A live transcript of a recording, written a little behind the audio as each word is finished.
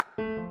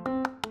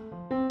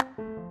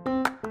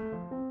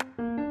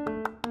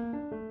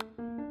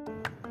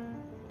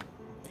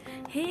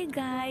Hey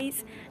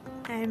guys,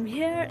 I'm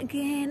here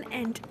again,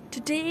 and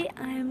today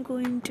I am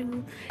going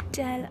to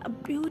tell a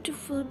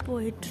beautiful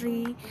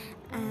poetry,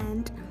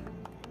 and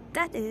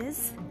that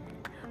is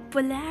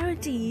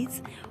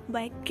Polarities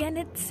by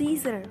Kenneth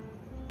Caesar.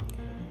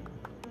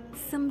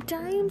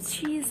 Sometimes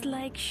she is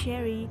like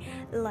sherry,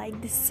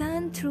 like the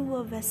sun through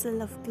a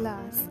vessel of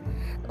glass,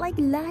 like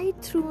light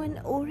through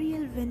an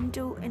oriel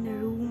window in a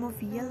room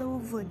of yellow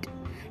wood.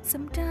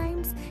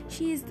 Sometimes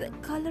she is the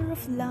color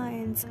of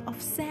lions,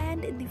 of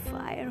sand in the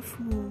fire of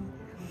moon.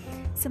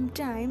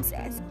 Sometimes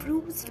as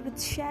bruised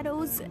with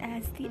shadows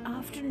as the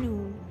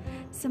afternoon.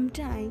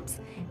 Sometimes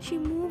she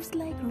moves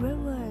like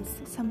rivers,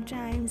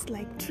 sometimes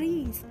like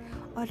trees,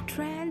 or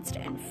tranced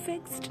and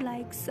fixed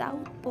like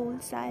South Pole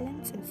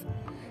silences.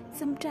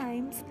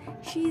 Sometimes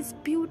she is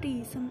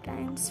beauty,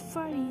 sometimes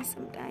furry,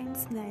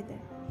 sometimes neither.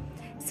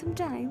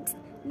 Sometimes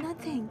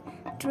nothing,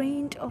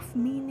 drained of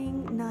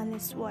meaning,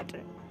 nullest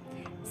water.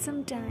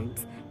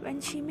 Sometimes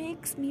when she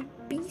makes me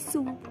pea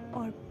soup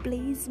or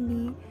plays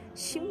me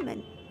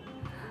shimmin,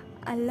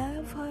 I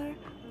love her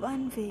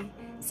one way,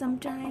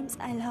 sometimes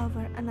I love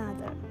her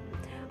another.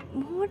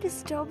 More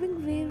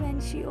disturbing way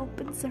when she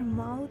opens her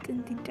mouth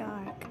in the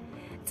dark.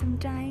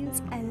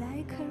 Sometimes I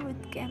like her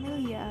with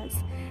camellias,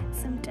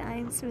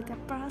 sometimes with a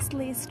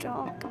parsley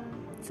stalk.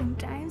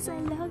 Sometimes I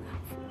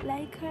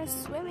like her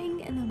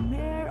swimming in a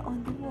mirror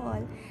on the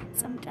wall.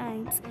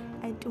 Sometimes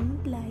I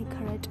don't like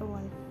her at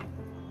all.